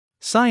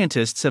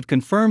Scientists have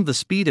confirmed the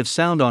speed of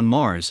sound on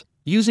Mars,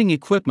 using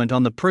equipment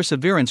on the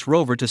Perseverance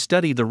rover to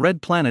study the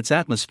red planet's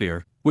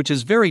atmosphere, which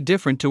is very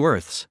different to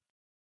Earth's.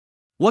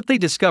 What they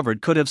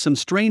discovered could have some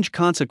strange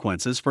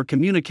consequences for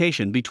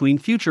communication between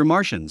future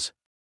Martians.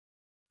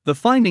 The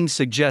findings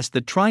suggest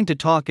that trying to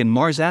talk in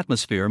Mars'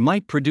 atmosphere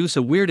might produce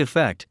a weird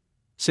effect,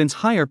 since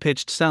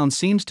higher-pitched sound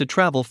seems to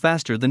travel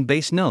faster than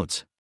bass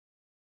notes.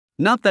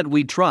 Not that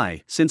we'd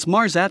try, since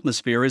Mars'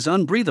 atmosphere is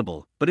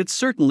unbreathable, but it's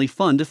certainly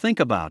fun to think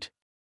about.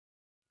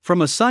 From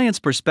a science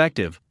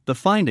perspective, the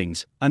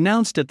findings,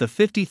 announced at the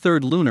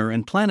 53rd Lunar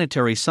and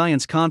Planetary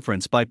Science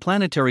Conference by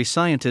Planetary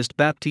scientist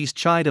Baptiste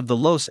Chide of the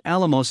Los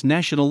Alamos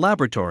National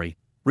Laboratory,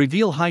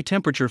 reveal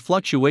high-temperature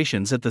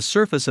fluctuations at the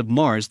surface of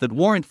Mars that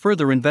warrant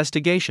further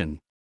investigation.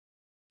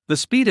 The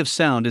speed of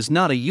sound is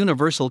not a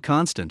universal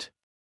constant.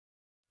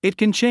 It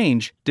can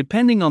change,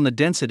 depending on the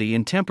density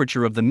and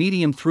temperature of the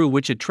medium through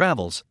which it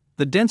travels.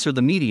 The denser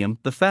the medium,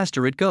 the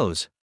faster it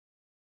goes.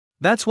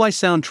 That's why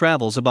sound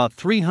travels about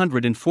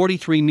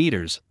 343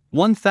 meters,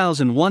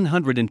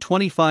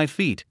 1,125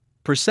 feet,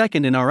 per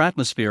second in our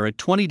atmosphere at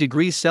 20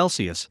 degrees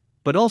Celsius,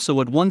 but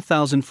also at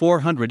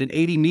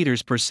 1,480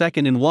 meters per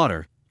second in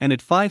water, and at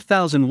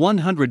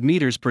 5,100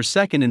 meters per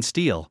second in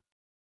steel.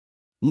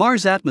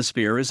 Mars'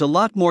 atmosphere is a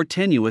lot more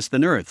tenuous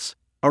than Earth's,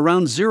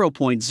 around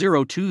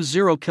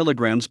 0.020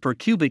 kilograms per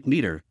cubic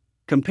meter,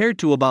 compared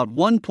to about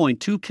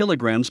 1.2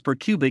 kilograms per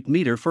cubic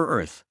meter for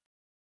Earth.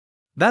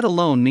 That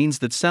alone means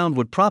that sound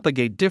would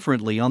propagate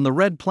differently on the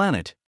red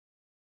planet.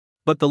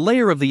 But the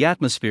layer of the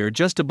atmosphere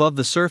just above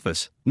the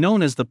surface,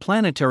 known as the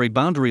planetary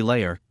boundary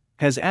layer,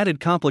 has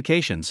added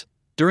complications.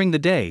 During the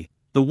day,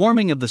 the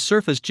warming of the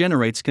surface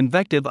generates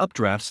convective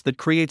updrafts that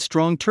create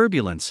strong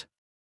turbulence.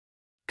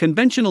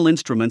 Conventional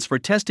instruments for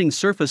testing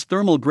surface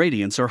thermal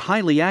gradients are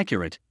highly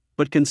accurate,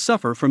 but can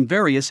suffer from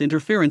various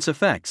interference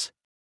effects.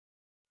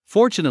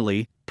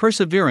 Fortunately,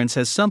 Perseverance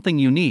has something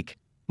unique: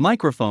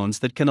 microphones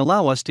that can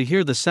allow us to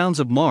hear the sounds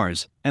of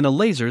Mars, and a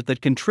laser that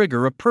can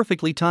trigger a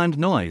perfectly timed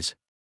noise.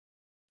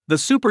 The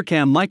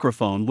SuperCam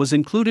microphone was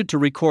included to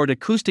record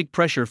acoustic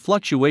pressure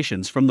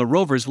fluctuations from the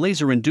rover's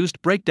laser-induced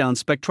breakdown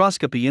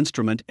spectroscopy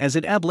instrument as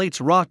it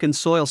ablates rock and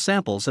soil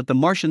samples at the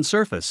Martian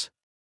surface.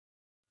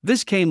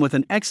 This came with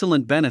an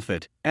excellent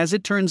benefit, as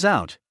it turns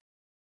out.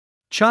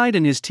 Chide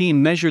and his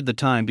team measured the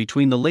time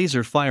between the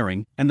laser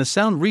firing and the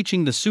sound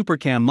reaching the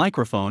SuperCam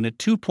microphone at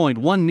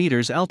 2.1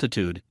 meters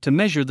altitude to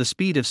measure the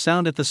speed of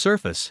sound at the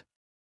surface.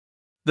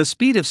 The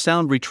speed of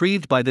sound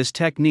retrieved by this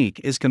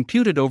technique is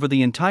computed over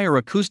the entire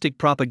acoustic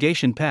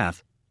propagation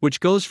path,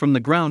 which goes from the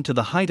ground to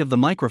the height of the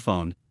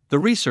microphone, the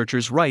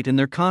researchers write in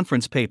their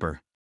conference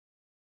paper.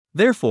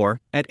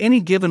 Therefore, at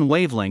any given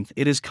wavelength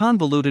it is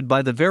convoluted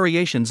by the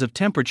variations of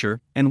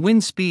temperature and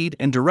wind speed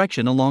and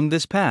direction along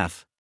this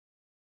path.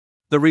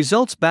 The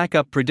results back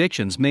up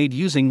predictions made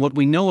using what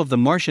we know of the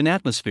Martian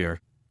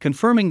atmosphere,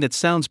 confirming that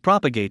sounds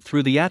propagate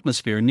through the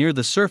atmosphere near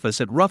the surface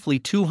at roughly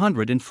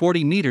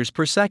 240 meters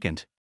per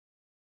second.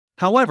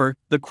 However,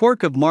 the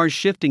quirk of Mars'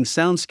 shifting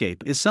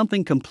soundscape is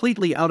something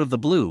completely out of the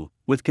blue,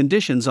 with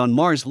conditions on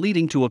Mars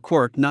leading to a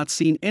quirk not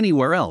seen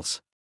anywhere else.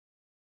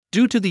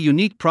 Due to the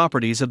unique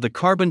properties of the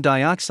carbon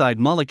dioxide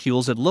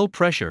molecules at low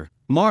pressure,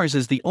 Mars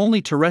is the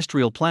only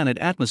terrestrial planet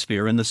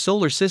atmosphere in the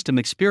solar system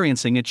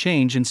experiencing a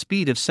change in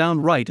speed of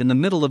sound right in the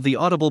middle of the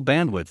audible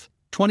bandwidth,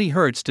 20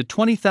 Hz to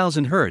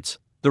 20,000 Hz,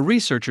 the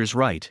researchers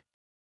write.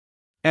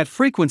 At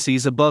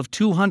frequencies above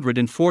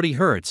 240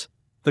 Hz,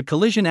 the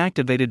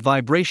collision-activated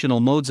vibrational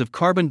modes of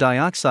carbon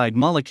dioxide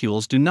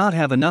molecules do not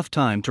have enough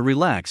time to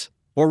relax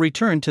or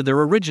return to their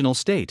original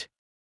state.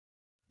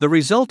 The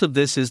result of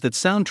this is that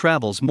sound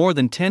travels more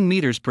than 10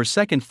 meters per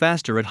second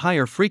faster at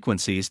higher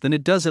frequencies than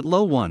it does at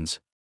low ones.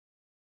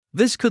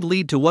 This could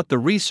lead to what the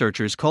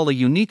researchers call a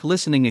unique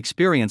listening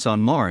experience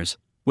on Mars,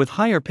 with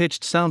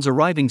higher-pitched sounds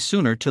arriving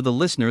sooner to the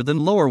listener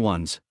than lower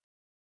ones.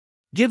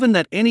 Given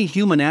that any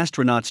human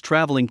astronauts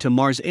traveling to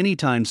Mars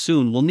anytime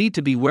soon will need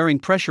to be wearing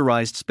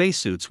pressurized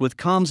spacesuits with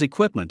comms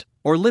equipment,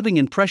 or living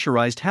in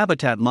pressurized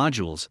habitat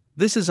modules,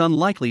 this is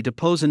unlikely to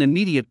pose an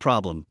immediate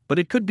problem, but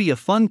it could be a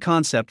fun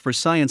concept for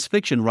science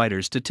fiction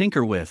writers to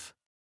tinker with.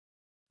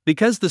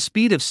 Because the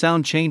speed of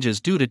sound changes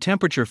due to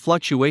temperature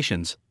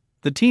fluctuations,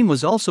 the team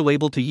was also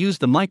able to use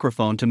the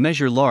microphone to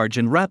measure large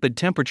and rapid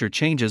temperature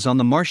changes on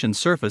the Martian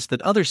surface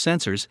that other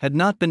sensors had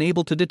not been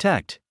able to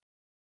detect.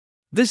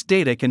 This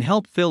data can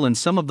help fill in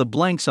some of the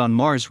blanks on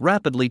Mars'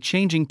 rapidly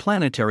changing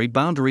planetary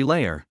boundary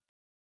layer.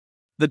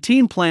 The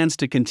team plans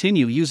to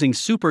continue using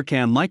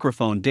SuperCam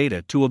microphone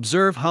data to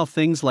observe how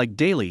things like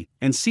daily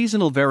and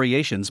seasonal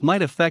variations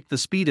might affect the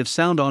speed of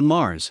sound on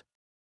Mars.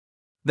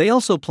 They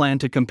also plan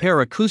to compare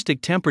acoustic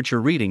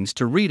temperature readings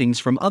to readings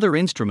from other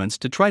instruments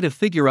to try to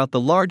figure out the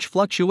large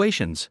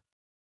fluctuations.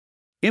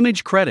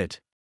 Image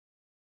credit: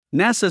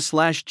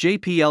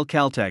 NASA/JPL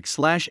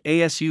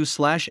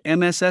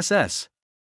Caltech/ASU/MSSS